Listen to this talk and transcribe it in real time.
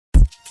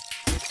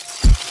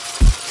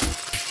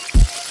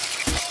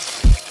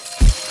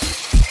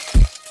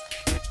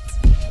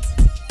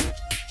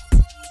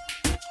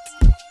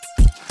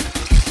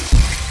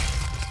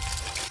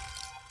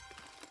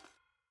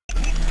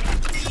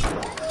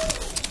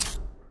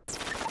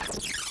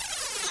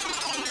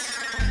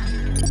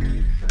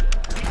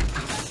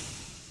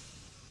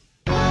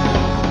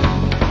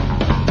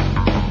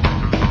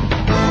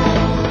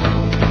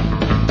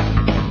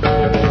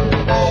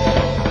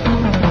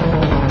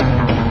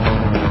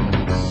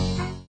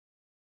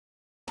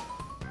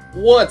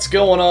What's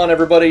going on,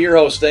 everybody? Your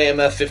host,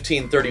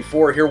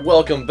 AMF1534 here.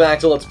 Welcome back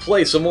to Let's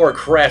Play some more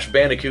Crash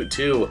Bandicoot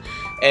 2.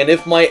 And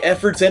if my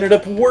efforts ended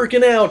up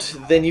working out,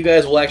 then you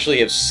guys will actually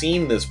have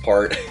seen this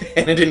part,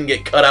 and it didn't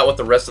get cut out with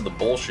the rest of the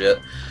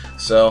bullshit.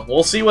 So,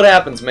 we'll see what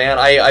happens, man.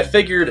 I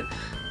figured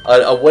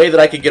a way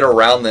that I could get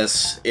around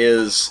this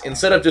is,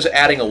 instead of just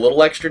adding a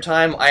little extra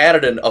time, I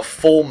added a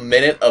full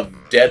minute of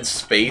dead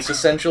space,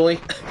 essentially.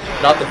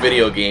 Not the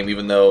video game,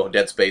 even though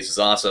Dead Space is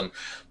awesome.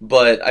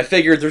 But I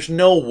figured there's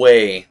no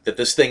way that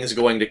this thing is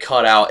going to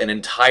cut out an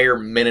entire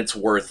minute's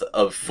worth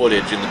of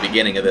footage in the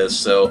beginning of this,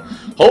 so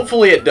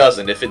hopefully it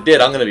doesn't. If it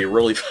did, I'm going to be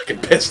really fucking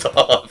pissed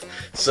off.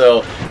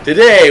 So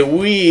today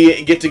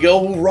we get to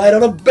go ride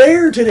on a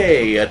bear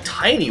today, a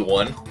tiny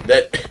one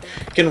that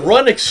can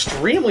run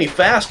extremely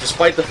fast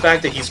despite the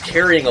fact that he's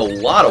carrying a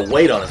lot of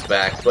weight on his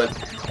back. But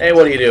hey,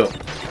 what do you do?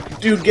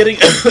 Dude,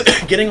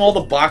 getting all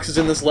the boxes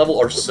in this level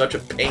are such a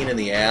pain in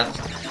the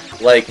ass.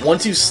 Like,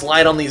 once you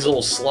slide on these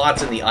little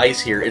slots in the ice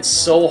here, it's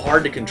so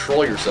hard to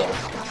control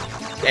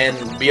yourself.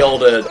 And be able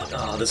to...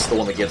 Oh, this is the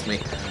one that gets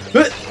me.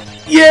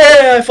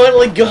 Yeah, I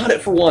finally got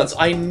it for once.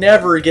 I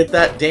never get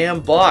that damn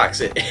box.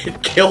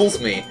 It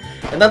kills me.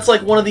 And that's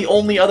like one of the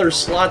only other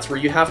slots where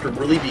you have to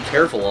really be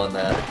careful on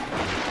that.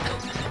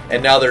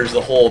 And now there's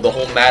the whole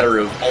matter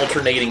of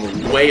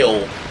alternating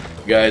whale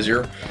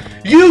geyser.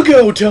 You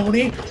go,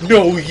 Tony!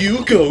 No,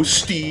 you go,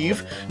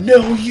 Steve!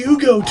 No, you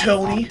go,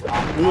 Tony!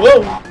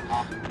 Whoa!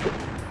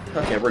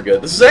 Okay, we're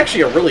good. This is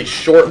actually a really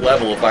short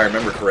level, if I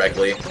remember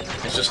correctly.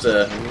 It's just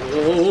a...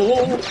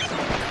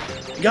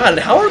 God,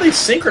 how are they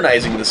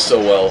synchronizing this so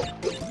well?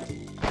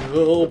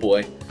 Oh,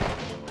 boy.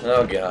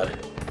 Oh, God.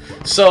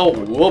 So,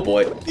 oh,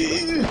 boy.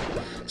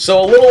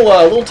 So, a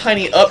little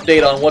tiny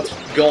update on what's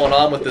going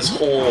on with this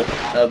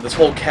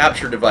whole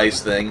capture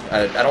device thing.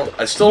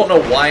 I still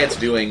don't know why it's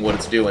doing what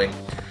it's doing.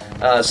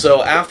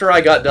 So, after I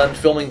got done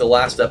filming the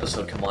last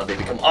episode... Come on,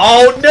 baby, come on.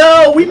 Oh,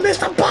 no! We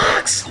missed a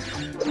box!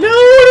 No,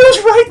 it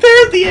was right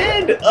there at the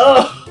end!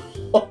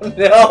 Oh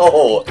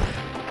no!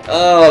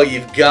 Oh,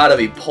 you've got to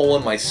be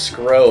pulling my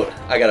scrot.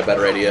 I got a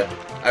better idea.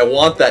 I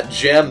want that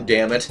gem,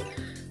 damn it.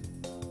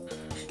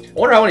 I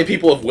wonder how many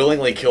people have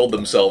willingly killed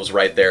themselves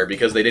right there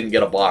because they didn't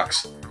get a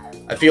box.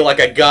 I feel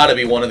like I gotta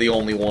be one of the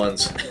only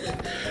ones.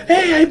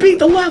 Hey, I beat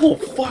the level!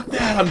 Fuck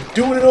that, I'm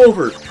doing it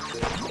over!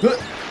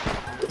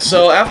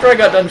 So, after I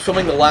got done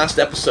filming the last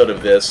episode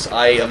of this,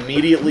 I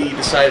immediately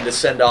decided to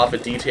send off a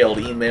detailed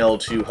email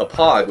to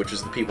Hapag, which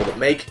is the people that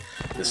make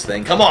this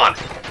thing. Come on!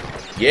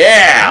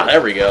 Yeah! There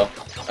we go.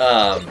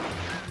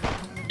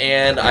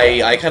 And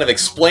I kind of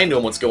explained to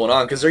them what's going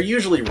on, because they're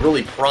usually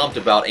really prompt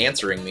about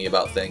answering me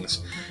about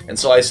things. And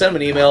so I sent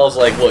them an email, I was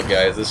like, look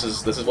guys, this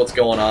is what's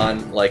going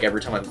on. Like, every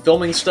time I'm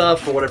filming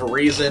stuff, for whatever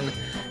reason,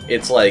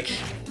 it's like...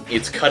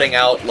 It's cutting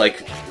out,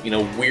 like, you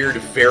know, weird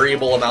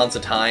variable amounts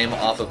of time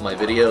off of my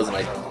videos, and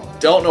I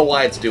don't know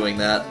why it's doing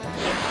that.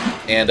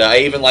 And I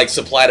even, like,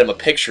 supplied them a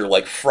picture,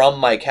 like, from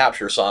my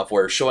capture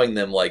software, showing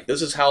them, like,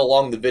 this is how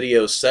long the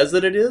video says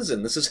that it is,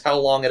 and this is how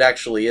long it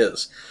actually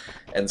is.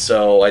 And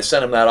so I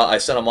sent them that. I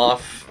sent them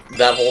off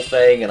that whole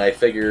thing, and I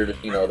figured,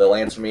 you know, they'll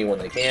answer me when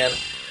they can,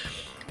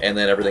 and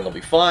then everything will be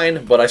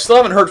fine. But I still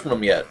haven't heard from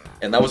them yet.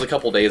 And that was a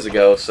couple days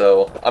ago,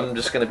 so I'm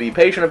just going to be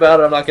patient about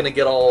it. I'm not going to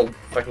get all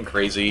fucking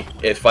crazy.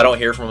 If I don't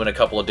hear from them in a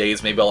couple of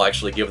days, maybe I'll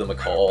actually give them a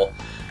call,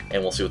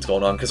 and we'll see what's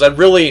going on. Because I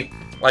really,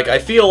 like, I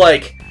feel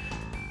like,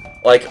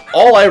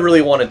 all I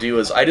really want to do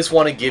is I just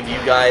want to give you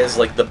guys,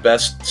 like, the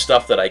best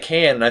stuff that I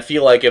can. And I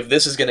feel like if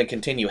this is going to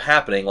continue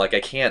happening, like,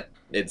 I can't,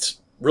 it's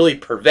really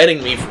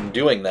preventing me from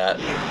doing that.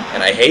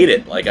 And I hate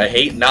it. Like, I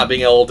hate not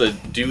being able to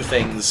do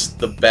things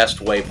the best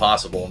way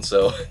possible. And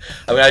so,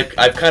 I mean,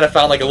 I've kind of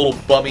found, like, a little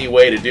bummy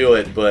way to do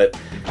it, but,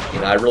 you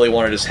know, I really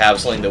want to just have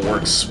something that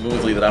works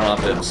smoothly that I don't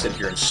have to sit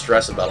here and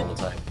stress about all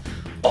the time.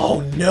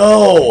 Oh,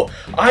 no!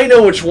 I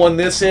know which one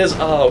this is!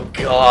 Oh,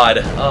 God.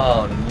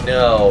 Oh,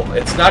 no.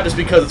 It's not just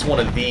because it's one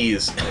of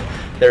these.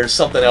 There's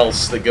something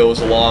else that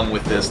goes along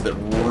with this that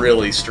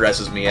really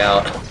stresses me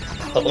out.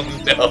 Oh,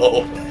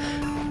 no.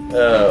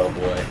 Oh,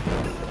 boy.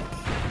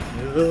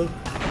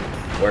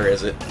 Where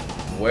is it?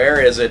 Where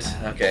is it?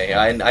 Okay,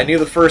 I knew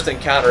the first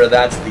encounter of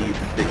that's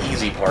the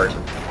easy part,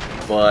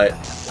 but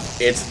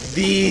it's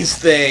these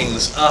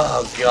things.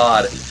 Oh,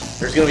 God.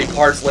 There's going to be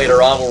parts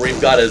later on where we've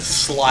got to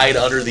slide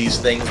under these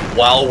things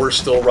while we're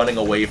still running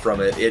away from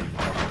it.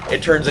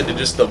 It turns into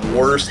just the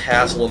worst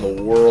hassle in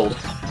the world.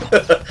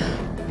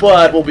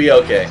 But we'll be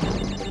okay.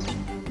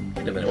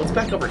 Wait a minute, what's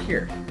back over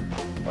here?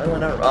 Why do I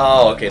not...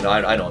 Oh, okay, no,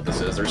 I know what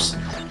this is. There's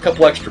a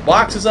couple extra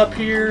boxes up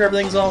here,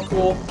 everything's all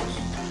cool.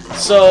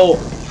 So,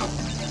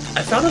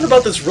 I found out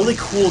about this really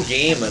cool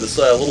game, this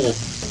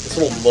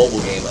little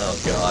mobile game.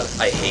 Oh god,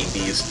 I hate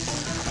these.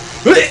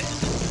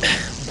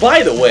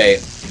 By the way,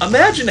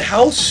 imagine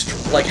how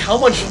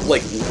much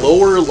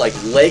lower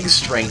leg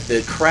strength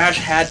that Crash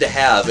had to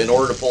have in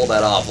order to pull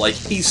that off. Like,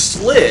 he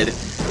slid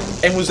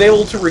and was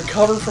able to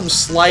recover from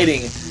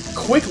sliding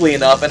quickly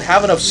enough and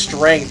have enough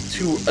strength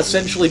to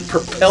essentially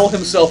propel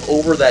himself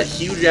over that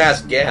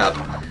huge-ass gap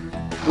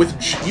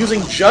with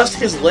using just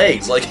his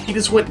legs. Like, he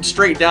just went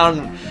straight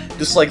down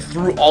just like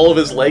threw all of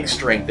his leg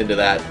strength into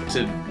that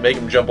to make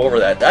him jump over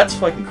that. That's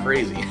fucking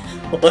crazy.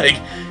 Like,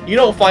 you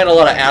don't find a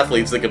lot of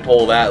athletes that can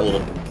pull that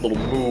little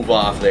move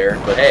off there.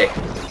 But hey,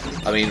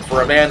 I mean,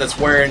 for a man that's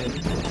wearing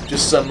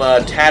just some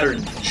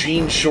tattered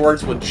jean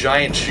shorts with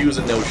giant shoes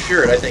and no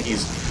shirt, I think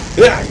he's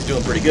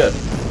doing pretty good.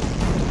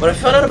 But I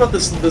found out about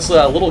this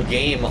little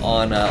game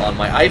on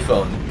my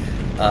iPhone.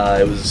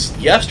 It was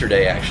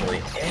yesterday actually,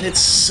 and it's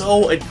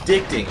so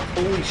addicting.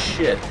 Holy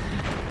shit!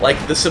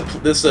 Like the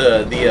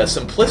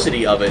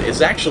simplicity of it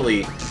is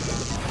actually,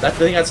 I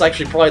think that's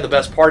actually probably the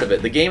best part of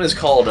it. The game is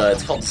called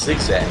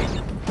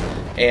Zigzag,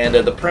 and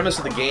the premise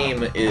of the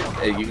game is,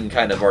 you can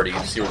kind of already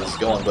see where this is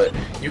going, but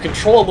you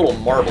control a little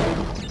marble,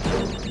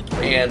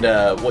 and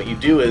what you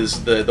do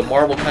is the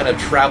marble kind of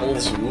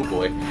travels. Oh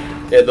boy.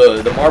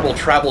 The marble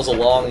travels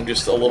along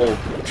just a little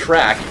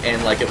track,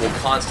 and like it will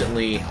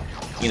constantly,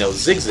 you know,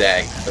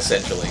 zigzag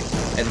essentially.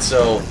 And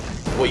so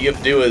what you have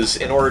to do is,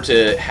 in order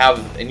to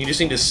have, and you just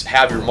need to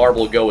have your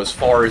marble go as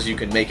far as you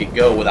can make it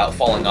go without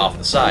falling off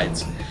the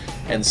sides.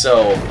 And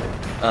so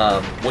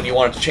when you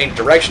want it to change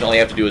direction, all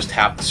you have to do is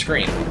tap the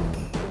screen.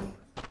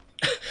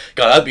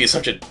 God, that'd be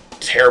such a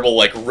terrible,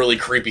 like, really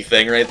creepy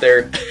thing right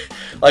there.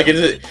 Like,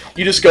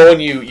 you just go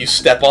and you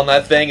step on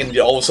that thing, and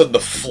all of a sudden the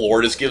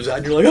floor just gives out,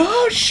 and you're like,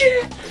 oh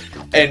shit!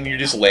 And you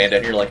just land it,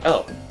 and you're like,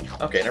 oh,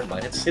 okay, never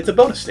mind. It's a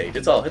bonus stage.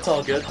 It's all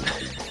good.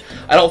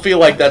 I don't feel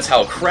like that's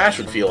how Crash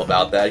would feel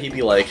about that. He'd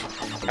be like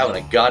having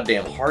a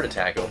goddamn heart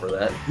attack over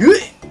that. Here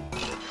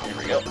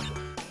we go.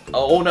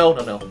 Oh no.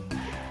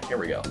 Here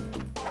we go.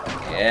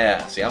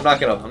 Yeah. See, I'm not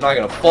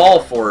gonna fall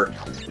for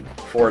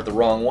it the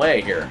wrong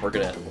way here. We're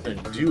gonna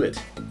do it.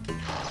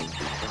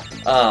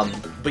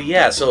 But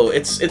yeah, so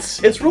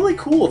it's really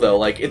cool though.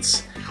 Like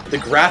the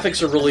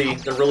graphics are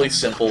they're really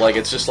simple. Like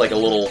it's just like a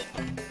little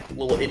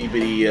itty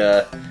bitty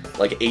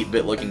like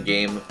 8-bit looking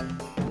game,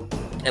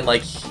 and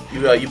like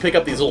you pick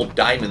up these little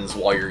diamonds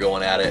while you're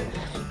going at it,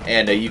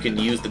 and you can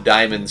use the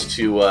diamonds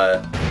to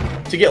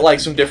get like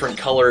some different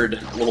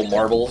colored little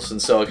marbles,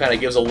 and so it kind of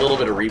gives a little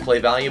bit of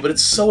replay value. But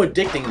it's so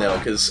addicting though,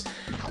 because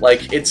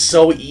like it's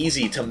so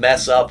easy to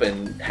mess up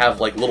and have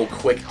like little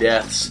quick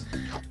deaths.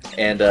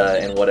 And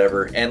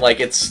whatever, and like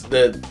it's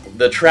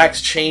the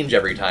tracks change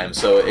every time,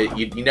 so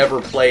you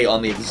never play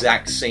on the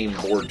exact same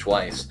board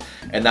twice,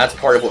 and that's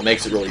part of what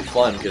makes it really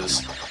fun,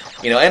 because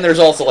you know, and there's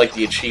also like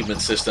the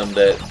achievement system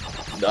that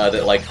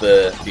like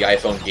the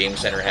iPhone Game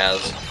Center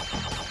has,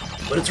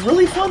 but it's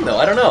really fun though.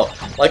 I don't know,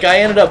 like I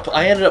ended up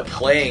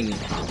playing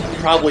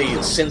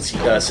probably since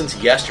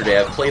yesterday.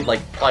 I've played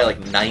probably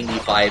like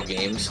 95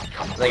 games.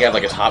 I think I have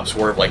like a top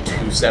score of like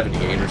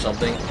 278 or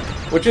something,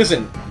 which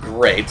isn't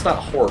great. It's not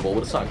horrible,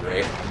 but it's not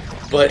great.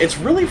 But it's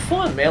really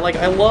fun, man. Like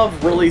I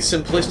love really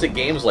simplistic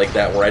games like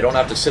that, where I don't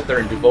have to sit there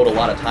and devote a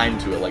lot of time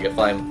to it. Like if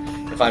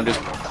I'm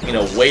just, you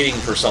know, waiting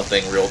for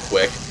something real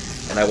quick,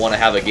 and I want to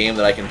have a game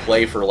that I can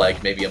play for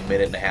like maybe a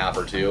minute and a half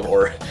or two,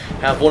 or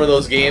have one of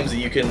those games that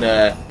you can,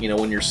 you know,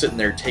 when you're sitting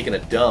there taking a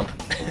dump,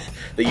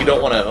 that you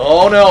don't want to.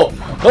 Oh no!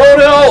 Oh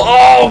no!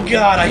 Oh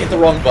god! I hit the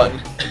wrong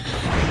button.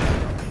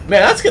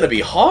 Man, that's gonna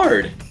be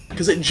hard,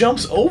 because it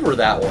jumps over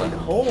that one.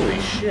 Holy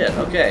shit!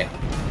 Okay.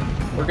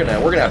 We're gonna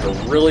have to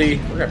really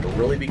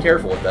be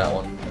careful with that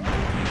one.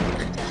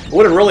 It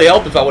would have really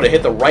helped if I would have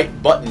hit the right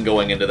button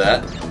going into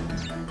that.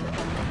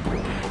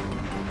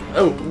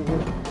 Oh.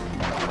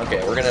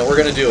 Okay, we're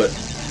gonna do it.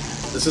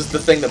 This is the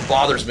thing that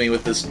bothers me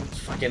with this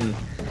fucking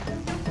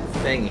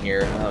thing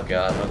here. Oh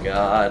god, oh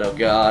god, oh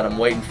god, I'm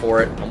waiting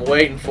for it. I'm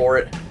waiting for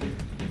it.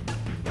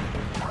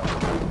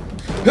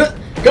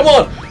 Come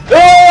on!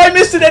 Oh, I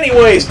missed it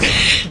anyways!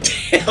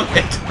 Damn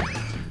it!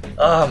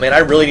 Oh man, I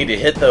really need to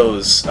hit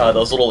those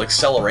little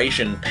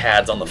acceleration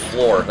pads on the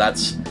floor.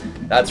 That's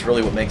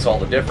really what makes all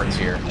the difference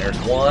here. There's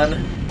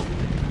one.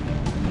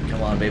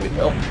 Come on, baby.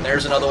 Oh,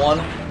 there's another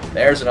one.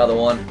 There's another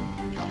one.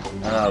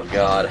 Oh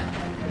god,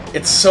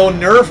 it's so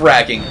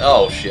nerve-wracking.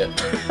 Oh shit!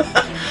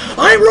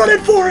 I'm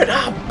running for it.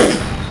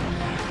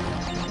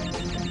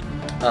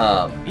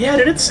 Yeah,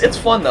 dude, it's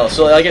fun though.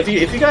 So like, if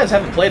you guys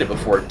haven't played it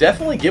before,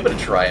 definitely give it a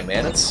try,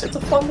 man. It's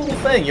a fun little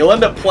thing. You'll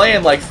end up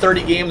playing like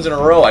 30 games in a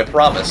row, I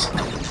promise.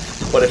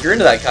 But if you're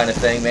into that kind of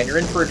thing, man, you're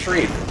in for a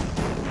treat.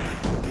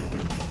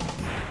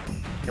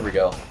 Here we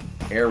go.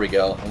 Here we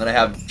go. I'm gonna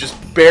have just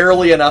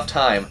barely enough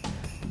time.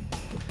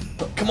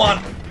 Come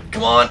on!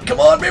 Come on! Come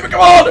on, baby!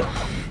 Come on!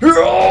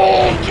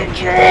 Oh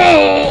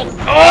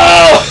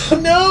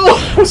no!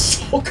 I was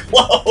so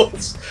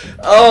close!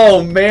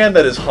 Oh man,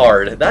 that is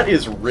hard. That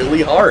is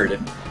really hard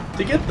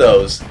to get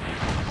those.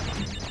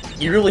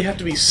 You really have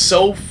to be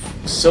so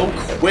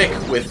quick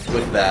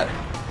with that,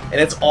 and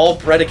it's all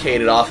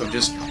predicated off of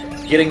just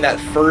getting that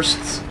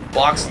first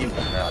box you...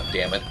 Oh,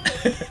 damn it.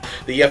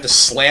 that you have to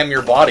slam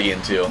your body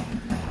into.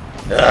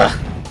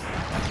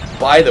 Ugh.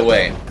 By the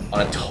way,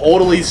 on a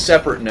totally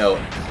separate note,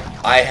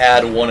 I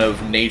had one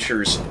of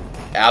nature's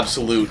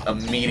absolute,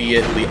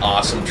 immediately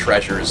awesome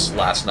treasures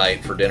last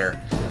night for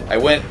dinner. I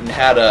went and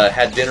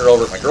had dinner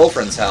over at my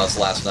girlfriend's house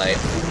last night,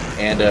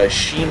 and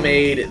she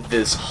made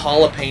this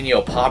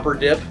jalapeno popper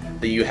dip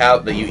that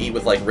you eat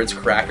with like Ritz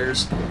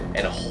crackers,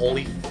 and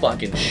holy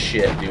fucking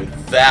shit, dude,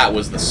 that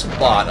was the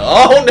spot.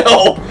 Oh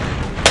no!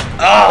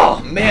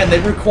 Oh man, they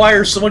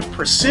require so much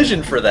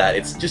precision for that.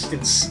 It's just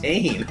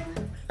insane.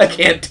 I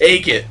can't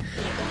take it.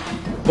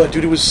 But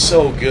dude, it was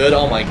so good.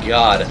 Oh my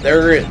god,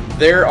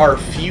 there are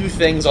few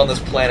things on this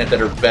planet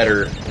that are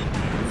better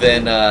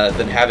than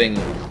having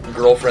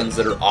girlfriends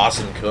that are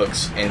awesome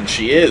cooks, and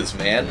she is,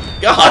 man.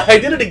 God, I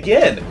did it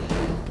again.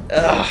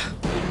 Ugh.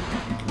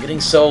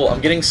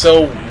 I'm getting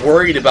so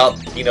worried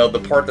about, you know, the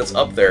part that's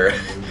up there.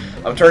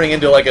 I'm turning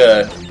into like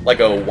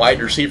a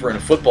wide receiver in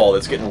football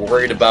that's getting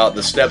worried about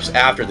the steps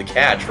after the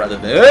catch rather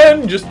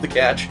than just the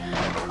catch.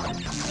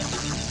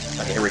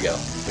 Okay, here we go.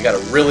 We got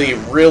a really,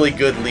 really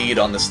good lead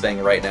on this thing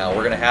right now.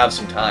 We're gonna have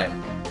some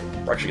time.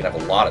 We're actually gonna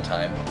have a lot of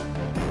time.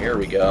 Here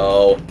we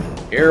go.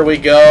 Here we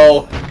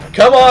go.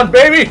 Come on,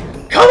 baby!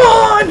 Come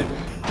on!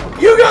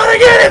 You gotta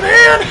get it,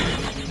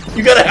 man!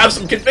 You gotta have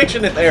some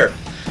conviction in there.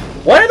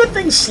 Why did the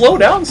thing slow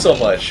down so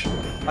much?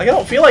 Like, I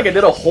don't feel like I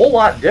did a whole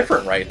lot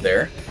different right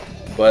there.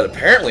 But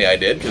apparently I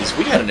did, because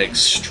we had an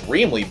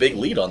extremely big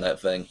lead on that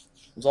thing.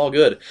 It was all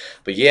good.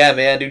 But yeah,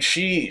 man, dude,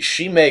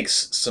 she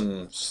makes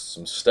some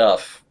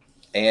stuff.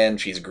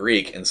 And she's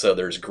Greek, and so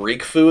there's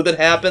Greek food that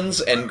happens,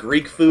 and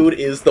Greek food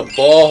is the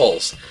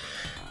balls.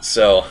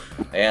 So,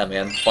 yeah,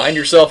 man, find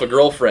yourself a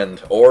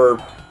girlfriend,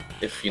 or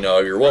if, you know,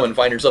 you're a woman,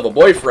 find yourself a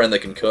boyfriend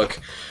that can cook,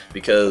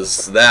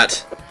 because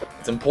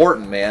it's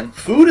important, man.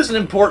 Food is an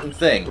important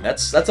thing.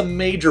 That's a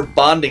major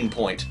bonding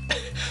point.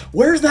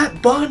 Where's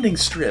that bonding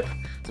strip?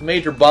 It's a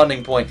major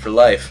bonding point for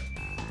life.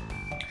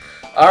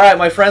 Alright,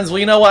 my friends, well,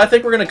 you know what? I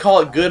think we're going to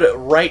call it good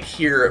right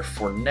here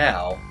for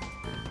now.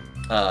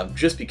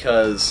 Just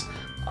because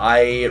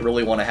I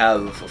really want to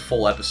have a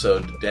full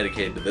episode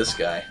dedicated to this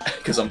guy,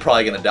 because I'm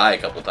probably going to die a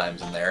couple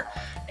times in there,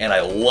 and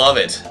I love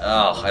it.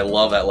 Oh, I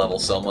love that level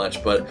so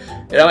much, but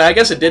you know, I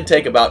guess it did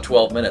take about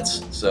 12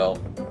 minutes, so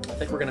I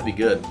think we're going to be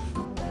good.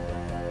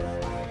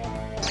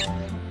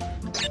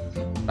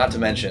 Not to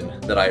mention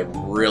that I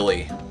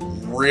really,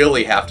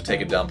 really have to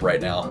take a dump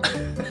right now.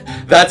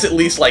 That's at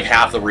least like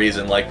half the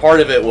reason. Like, part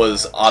of it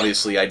was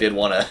obviously I did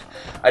want to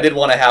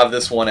have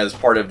this one as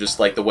part of just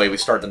like the way we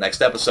start the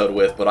next episode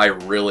with, but I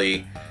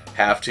really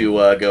have to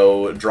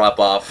go drop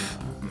off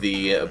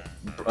the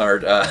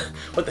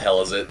what the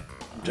hell is it?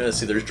 Let's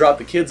see, there's drop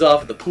the kids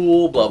off at the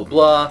pool, blah blah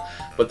blah.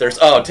 But there's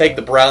take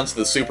the Browns to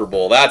the Super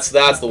Bowl. That's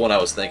the one I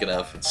was thinking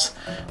of. It's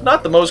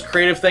not the most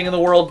creative thing in the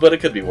world, but it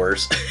could be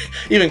worse.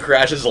 Even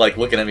Crash is like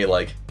looking at me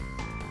like,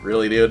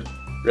 really, dude?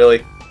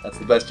 Really? That's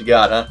the best you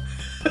got, huh?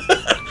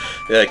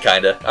 Yeah,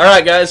 kinda.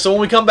 Alright, guys, so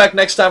when we come back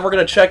next time, we're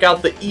going to check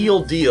out the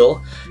eel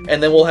deal,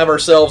 and then we'll have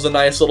ourselves a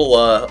nice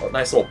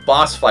little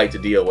boss fight to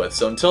deal with.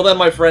 So until then,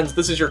 my friends,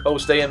 this is your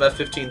host,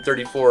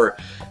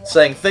 AMF1534,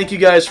 saying thank you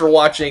guys for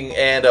watching,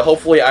 and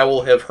hopefully I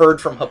will have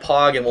heard from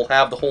Hapog, and we'll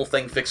have the whole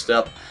thing fixed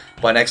up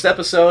by next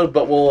episode,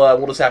 but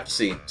we'll just have to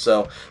see.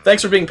 So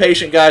thanks for being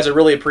patient, guys. I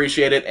really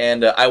appreciate it,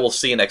 and I will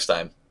see you next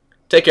time.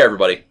 Take care,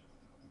 everybody.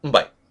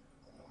 Bye.